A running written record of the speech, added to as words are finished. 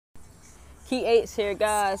Key 8's here,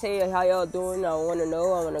 guys. Hey, how y'all doing? I want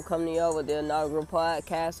to come to y'all with the inaugural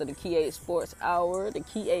podcast of the Key 8 Sports Hour. The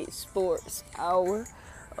Key 8 Sports Hour,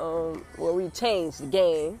 where we change the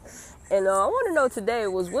game. And I want to know today,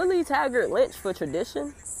 was Willie Taggart lynched for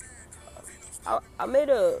tradition? I made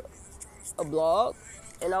a blog,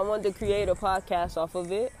 and I wanted to create a podcast off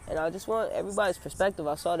of it, and I just want everybody's perspective.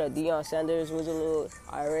 I saw that Deion Sanders was a little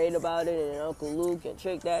irate about it, and Uncle Luke and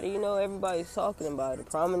Trick Daddy, everybody's talking about it.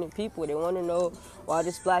 Prominent people, they want to know why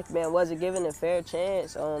this black man wasn't given a fair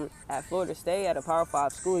chance at Florida State at a Power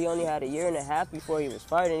 5 school. He only had a year and a half before he was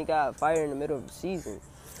fired, and he got fired in the middle of the season.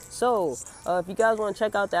 So, if you guys want to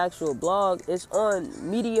check out the actual blog, it's on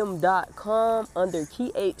medium.com under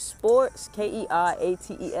Key 8 Sports,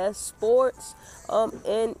 Keiates Sports.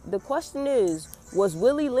 And the question is, was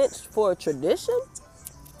Willie lynched for a tradition?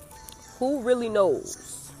 Who really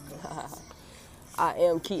knows? I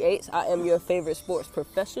am Key 8. I am your favorite sports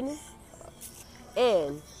professional.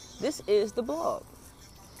 And this is the blog.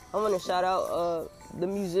 I want to shout out the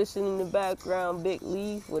musician in the background, Big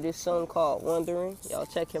Lee, with his song called Wondering. Y'all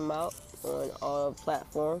check him out on all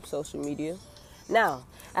platforms, social media. Now,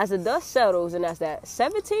 as the dust settles and as that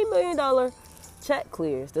 $17 million check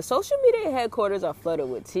clears, the social media headquarters are flooded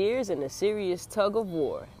with tears and a serious tug of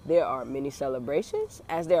war. There are many celebrations,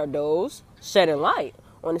 as there are those shedding light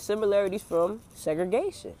on the similarities from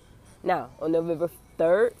segregation. Now, on November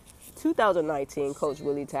 3rd, 2019, Coach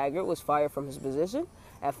Willie Taggart was fired from his position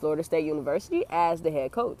at Florida State University as the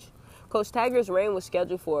head coach. Coach Taggart's reign was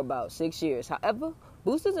scheduled for about 6 years. However,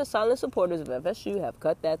 boosters and silent supporters of FSU have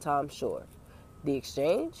cut that time short. The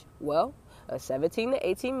exchange? Well, a $17 to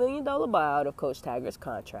 $18 million buyout of Coach Taggart's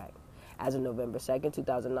contract. As of November 2nd,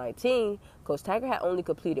 2019, Coach Taggart had only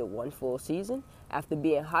completed one full season after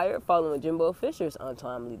being hired following Jimbo Fisher's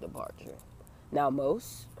untimely departure. Now,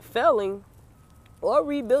 most failing or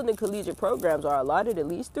rebuilding collegiate programs are allotted at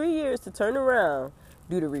least 3 years to turn around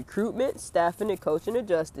due to recruitment, staffing, and coaching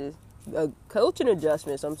adjustments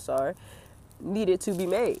needed to be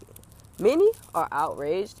made. Many are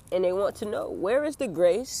outraged, and they want to know, where is the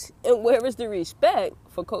grace and where is the respect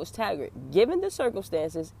for Coach Taggart, given the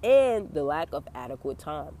circumstances and the lack of adequate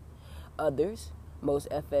time? Others, most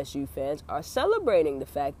FSU fans, are celebrating the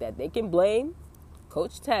fact that they can blame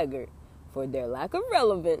Coach Taggart for their lack of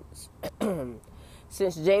relevance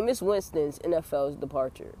since Jameis Winston's NFL's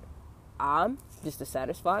departure. I'm just a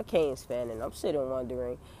satisfied Canes fan, and I'm sitting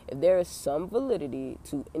wondering if there is some validity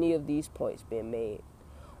to any of these points being made.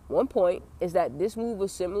 One point is that this move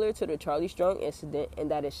was similar to the Charlie Strong incident in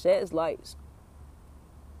that it sheds light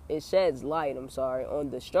on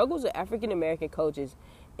the struggles of African American coaches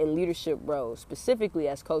in leadership roles, specifically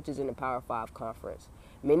as coaches in the Power 5 conference.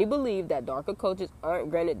 Many believe that darker coaches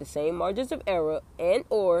aren't granted the same margins of error and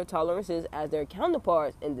or tolerances as their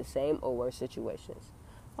counterparts in the same or worse situations.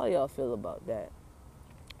 How y'all feel about that?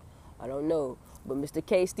 I don't know, but Mr.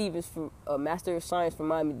 K. Stevens, from Master of Science from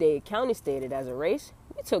Miami-Dade County, stated, as a race,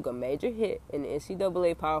 we took a major hit in the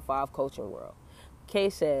NCAA Power 5 coaching world. K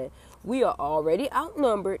said, we are already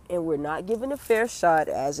outnumbered and we're not given a fair shot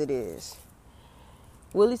as it is.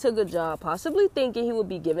 Willie took a job, possibly thinking he would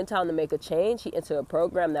be given time to make a change. He entered a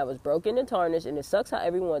program that was broken and tarnished, and it sucks how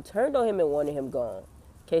everyone turned on him and wanted him gone.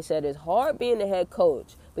 K said, it's hard being the head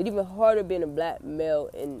coach, but even harder being a black male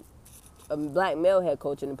head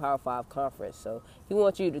coach in the Power 5 conference. So he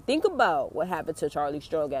wants you to think about what happened to Charlie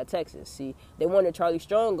Strong at Texas. See, they wanted Charlie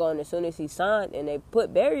Strong gone as soon as he signed, and they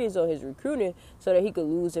put barriers on his recruiting so that he could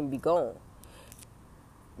lose and be gone.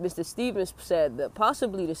 Mr. Stevens said that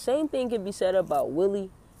possibly the same thing can be said about Willie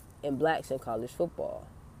and blacks in college football.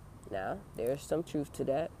 Now, there's some truth to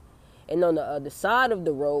that. And on the other side of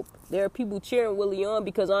the rope, there are people cheering Willie on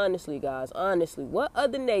because honestly, what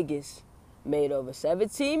other niggas made over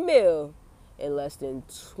 $17 million in less than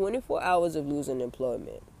 24 hours of losing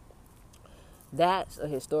employment? That's a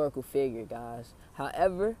historical figure, guys.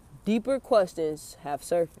 However, deeper questions have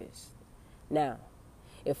surfaced. Now,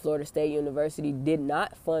 if Florida State University did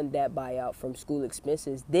not fund that buyout from school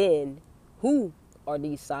expenses, then who are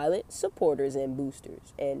these silent supporters and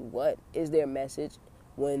boosters? And what is their message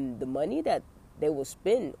when the money that they will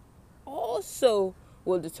spend also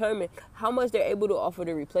will determine how much they're able to offer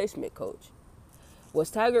the replacement coach?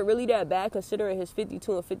 Was Taggart really that bad considering his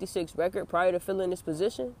 52-56 record prior to filling this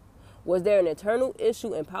position? Was there an internal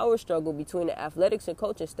issue and power struggle between the athletics and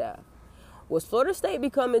coaching staff? Was Florida State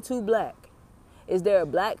becoming too black? Is there a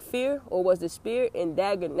black fear, or was the spear and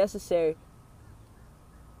dagger necessary?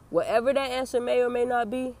 Whatever that answer may or may not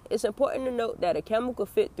be, it's important to note that a camel could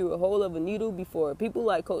fit through a hole of a needle before people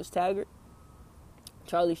like Coach Taggart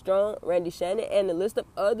Charlie Strong, Randy Shannon, and a list of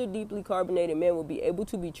other deeply carbonated men will be able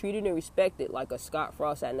to be treated and respected like a Scott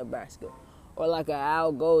Frost at Nebraska or like a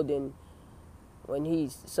Al Golden when he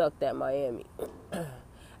sucked at Miami.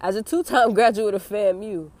 As a two-time graduate of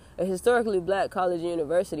FAMU, a historically black college and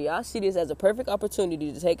university, I see this as a perfect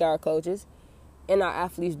opportunity to take our coaches and our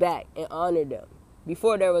athletes back and honor them.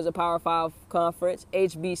 Before there was a Power 5 conference,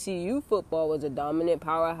 HBCU football was a dominant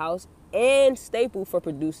powerhouse and staple for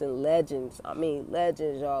producing legends. I mean,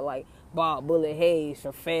 legends, y'all, like Bob Bullet Hayes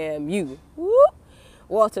from FAMU. Whoop!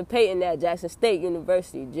 Walter Payton at Jackson State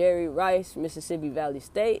University. Jerry Rice, Mississippi Valley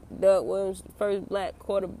State. Doug Williams, first black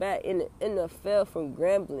quarterback in the NFL from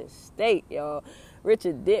Grambling State, y'all.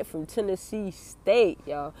 Richard Dent from Tennessee State,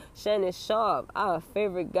 y'all. Shannon Sharp, our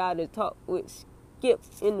favorite guy to talk with, Skip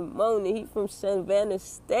in the morning. He from Savannah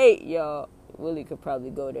State, y'all. Willie could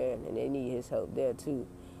probably go there, and they need his help there, too.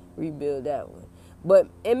 Rebuild that one. But,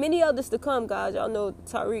 and many others to come, guys. Y'all know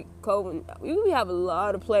Tariq Cohen. We have a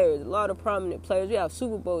lot of players, a lot of prominent players. We have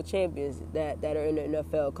Super Bowl champions that are in the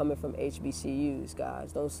NFL coming from HBCUs,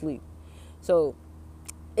 guys. Don't sleep. So,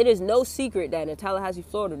 it is no secret that in Tallahassee,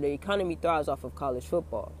 Florida, the economy thrives off of college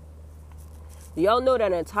football. Do y'all know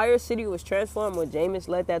that an entire city was transformed when Jameis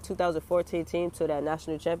led that 2014 team to that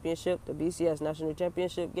national championship, the BCS national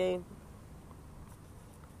championship game?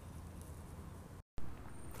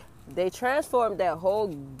 They transformed that whole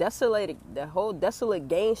desolate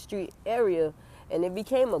Gain Street area, and it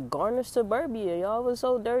became a Garner suburbia. Y'all was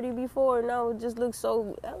so dirty before, and now it just looks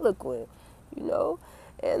so eloquent, you know?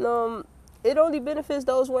 And it only benefits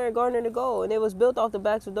those wearing Garner to go, and it was built off the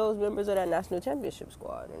backs of those members of that national championship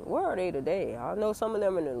squad. And where are they today? I know some of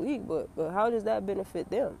them in the league, but how does that benefit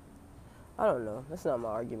them? I don't know. That's not my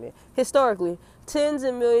argument. Historically, tens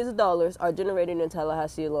of millions of dollars are generated in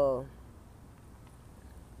Tallahassee alone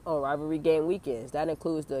on rivalry game weekends. That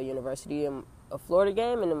includes the University of Florida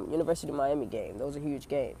game and the University of Miami game. Those are huge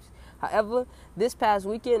games. However, this past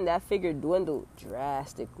weekend, that figure dwindled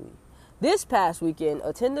drastically. This past weekend,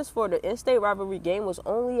 attendance for the in-state rivalry game was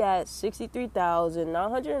only at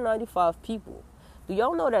 63,995 people. Do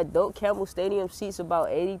y'all know that Doak Campbell Stadium seats about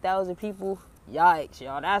 80,000 people? Yikes,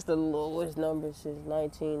 y'all. That's the lowest number since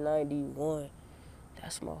 1991.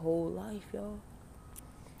 That's my whole life, y'all.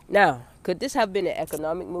 Now, could this have been an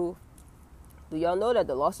economic move? Do y'all know that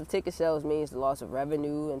the loss of ticket sales means the loss of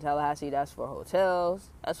revenue in Tallahassee? That's for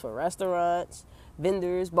hotels, that's for restaurants,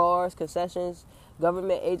 vendors, bars, concessions,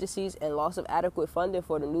 government agencies, and loss of adequate funding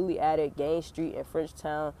for the newly added Gain Street and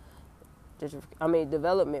Frenchtown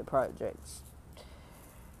development projects.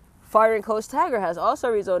 Firing Coach Taggart has also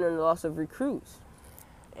resulted in the loss of recruits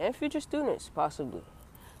and future students, possibly.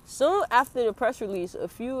 Soon after the press release, a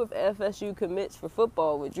few of FSU commits for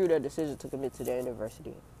football withdrew their decision to commit to their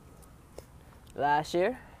university. Last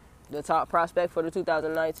year, the top prospect for the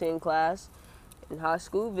 2019 class in high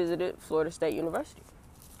school visited Florida State University.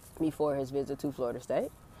 Before his visit to Florida State,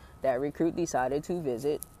 that recruit decided to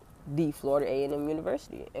visit the Florida A&M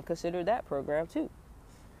University and consider that program too.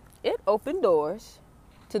 It opened doors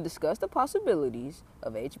to discuss the possibilities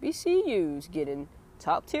of HBCUs getting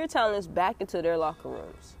top-tier talents back into their locker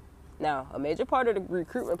rooms. Now, a major part of the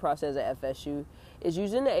recruitment process at FSU is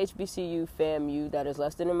using the HBCU FAMU that is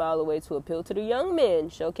less than a mile away to appeal to the young men,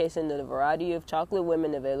 showcasing the variety of chocolate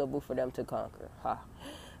women available for them to conquer.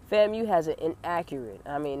 FAMU has an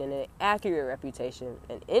inaccurate reputation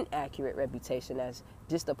as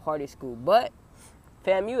just a party school. But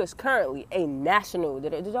FAMU is currently a national.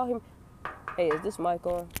 Did y'all hear me? Hey, is this mic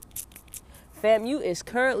on? FAMU is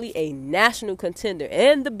currently a national contender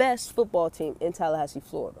and the best football team in Tallahassee,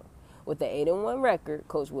 Florida. With the 8-1 record,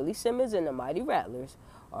 Coach Willie Simmons and the Mighty Rattlers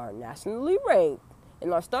are nationally ranked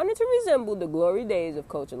and are starting to resemble the glory days of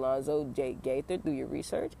Coach Alonzo Jake Gaither through your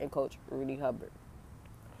research and Coach Rudy Hubbard.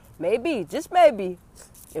 Maybe, just maybe,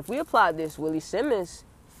 if we apply this Willie Simmons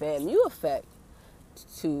FAMU effect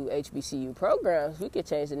to HBCU programs, we could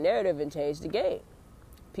change the narrative and change the game.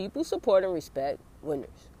 People support and respect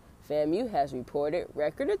winners. FAMU has reported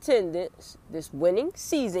record attendance this winning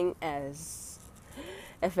season as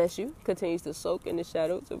FSU continues to soak in the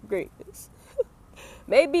shadows of greatness.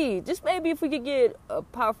 Maybe, just maybe, if we could get a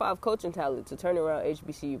Power 5 coaching talent to turn around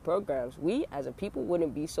HBCU programs, we as a people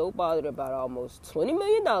wouldn't be so bothered about almost $20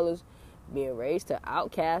 million being raised to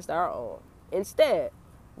outcast our own. Instead,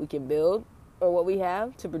 we can build on what we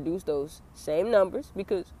have to produce those same numbers,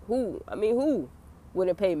 because who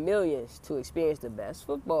wouldn't pay millions to experience the best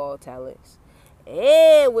football talents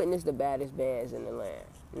and witness the baddest bands in the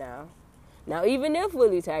land? Now, even if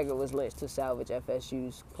Willie Taggart was lynched to salvage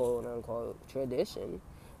FSU's quote-unquote tradition,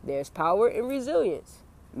 there's power in resilience.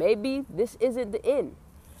 Maybe this isn't the end.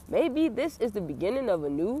 Maybe this is the beginning of a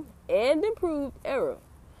new and improved era.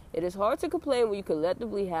 It is hard to complain when you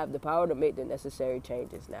collectively have the power to make the necessary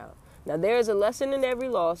changes now. Now, there is a lesson in every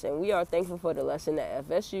loss, and we are thankful for the lesson that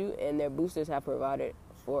FSU and their boosters have provided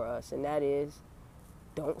for us, and that is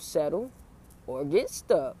don't settle or get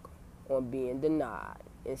stuck on being denied.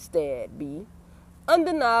 Instead, be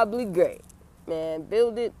undeniably great. Man,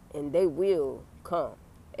 build it, and they will come.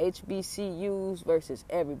 HBCUs versus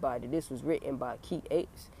everybody. This was written by Key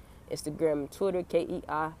Ates. Instagram and Twitter,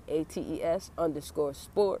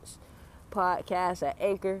 KEIATES_sports. Podcast at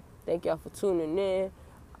Anchor. Thank y'all for tuning in.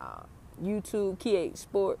 YouTube, Key 8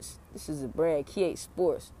 Sports. This is a brand, Key 8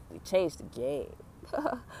 Sports. We changed the game.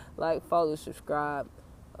 Like, follow, subscribe.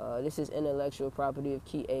 This is intellectual property of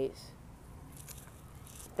Key 8.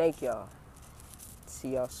 Thank y'all.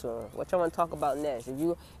 See y'all soon. What y'all want to talk about next? If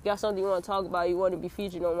you got something you want to talk about, you want to be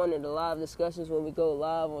featured on one of the live discussions when we go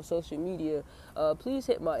live on social media, please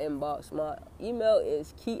hit my inbox. My email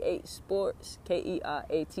is key8sports,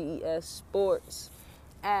 KEIATES sports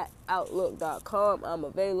 @outlook.com. I'm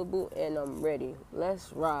available and I'm ready.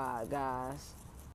 Let's ride, guys.